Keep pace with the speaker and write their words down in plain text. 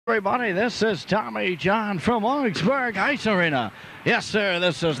Everybody, this is Tommy John from Augsburg Ice Arena. Yes, sir,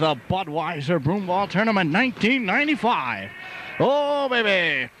 this is the Budweiser Broomball Tournament 1995. Oh,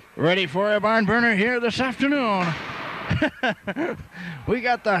 baby, ready for a barn burner here this afternoon. We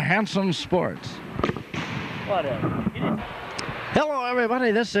got the Hanson Sports. Whatever. Hello,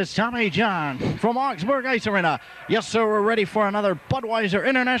 everybody. This is Tommy John from Augsburg Ice Arena. Yes, sir, we're ready for another Budweiser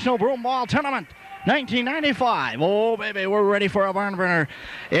International Broomball Tournament 1995. Oh, baby, we're ready for a barn burner.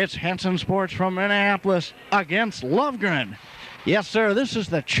 It's Hanson Sports from Minneapolis against Lovgren. Yes, sir, this is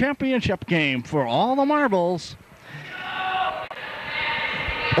the championship game for all the marbles.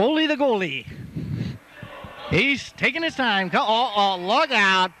 Ole the goalie. He's taking his time. Oh, look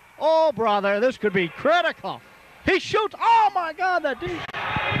out. Oh, brother, this could be critical. He shoots. Oh, my God, that deep.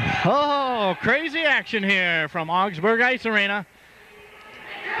 Oh, crazy action here from Augsburg Ice Arena.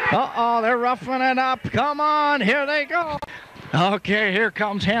 Uh-oh, they're roughing it up. Come on, here they go. Okay, here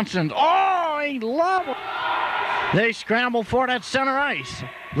comes Hanson. Oh, he loves it. They scramble for it at center ice.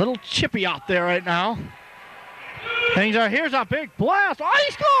 Little chippy out there right now. Here's a big blast. Oh,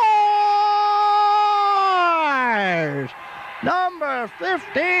 he scores! Number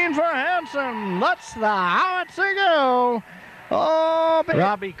 15 for Hanson. Let's the howitzer go. Oh,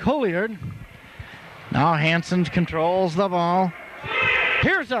 Robbie Colliard. Now Hanson controls the ball.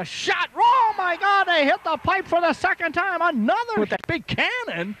 Here's a shot. Oh, my God, they hit the pipe for the second time. Another with that big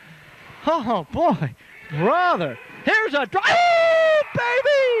cannon. Oh, boy. Brother. Here's a drive. Oh,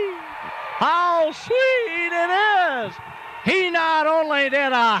 baby. How sweet it is. He not only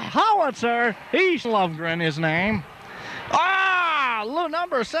did a howitzer, he's Lovgren, his name. Ah,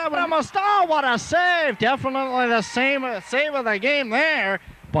 number 7. Oh, what a save. Definitely the same save of the game there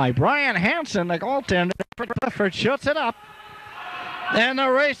by Brian Hanson, the goaltender. Clifford shoots it up. And the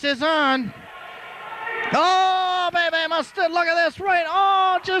race is on. Oh, baby, look at this right.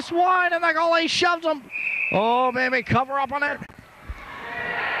 Oh, just wide, and the goalie shoves him. Oh, baby, cover up on it.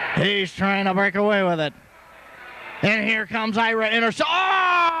 He's trying to break away with it. And here comes Ira.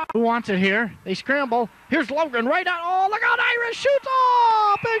 Oh! Who wants it here? They scramble. Here's Logan right out. Oh, look out, Ira shoots.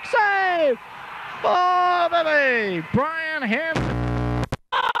 Oh, big save. Oh, baby. Brian Hanson.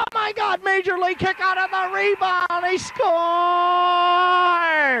 Oh, my God, major league kick out of the rebound. He scores.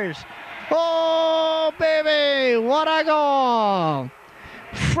 Oh, baby, what a goal.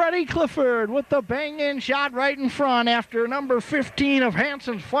 Freddie Clifford with the bang-in shot right in front after number 15 of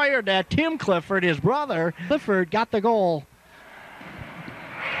Hanson's fired at Tim Clifford, his brother. Clifford got the goal.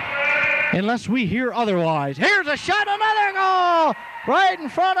 Unless we hear otherwise. Here's a shot, another goal. Right in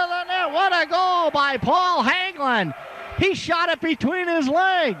front of the net. What a goal by Paul Hagelin. He shot it between his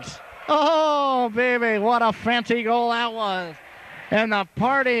legs. Oh, baby, what a fancy goal that was. And the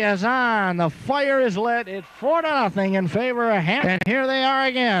party is on. The fire is lit. It's 4-0 in favor of Hanson. And here they are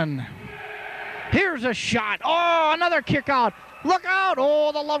again. Here's a shot. Oh, another kick out. Look out.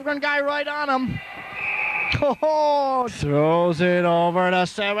 Oh, the Lovgren guy right on him. Oh, throws it over to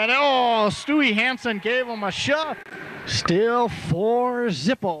 7. Oh, Stewie Hansen gave him a shot. Still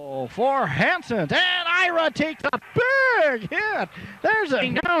 4-0 for Hanson. And Ira takes a big hit. There's a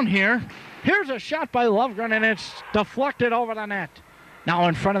down here. Here's a shot by Lovgren, and it's deflected over the net. Now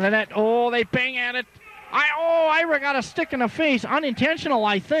in front of the net. Oh, they bang at it. Ira got a stick in the face. Unintentional,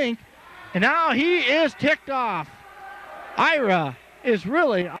 I think. And now he is ticked off. Ira is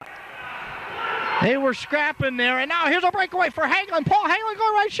really... They were scrapping there, and now here's a breakaway for Hagelin. Paul Hagelin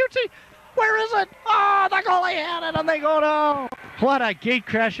going right, shoots it. Where is it? Oh, the goalie had it, and they go down. What a gate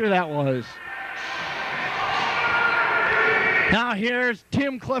crasher that was. Now here's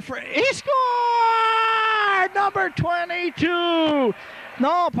Tim Clifford. He scored! Number 22.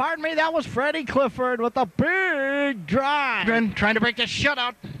 No, pardon me, that was Freddie Clifford with a big drive. Trying to break the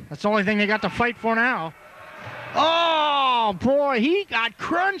shutout. That's the only thing they got to fight for now. Oh, boy, he got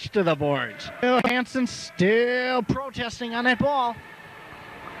crunched to the boards. Hanson still protesting on that ball.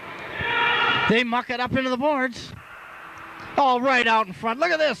 They muck it up into the boards. Oh, right out in front.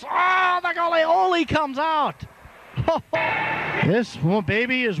 Look at this. Oh, the goalie Ole comes out. This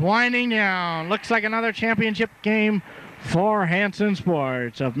baby is winding down. Looks like another championship game for Hanson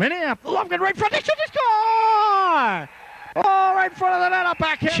Sports of Minneapolis. Lovgren right front. They should score! Oh, right in front of the net, a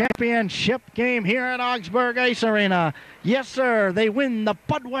backhand. Championship game here at Augsburg Ice Arena. Yes, sir, they win the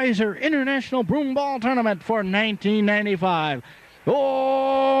Budweiser International Broomball Tournament for 1995.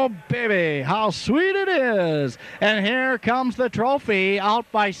 Oh, baby, how sweet it is. And here comes the trophy out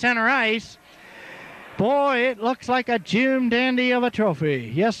by center ice. Boy, it looks like a Jim Dandy of a trophy.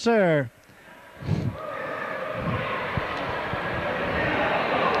 Yes, sir.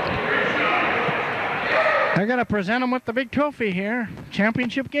 I got to present him with the big trophy here.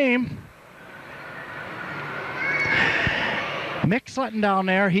 Championship game. Mick Sutton down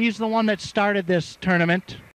there, he's the one that started this tournament.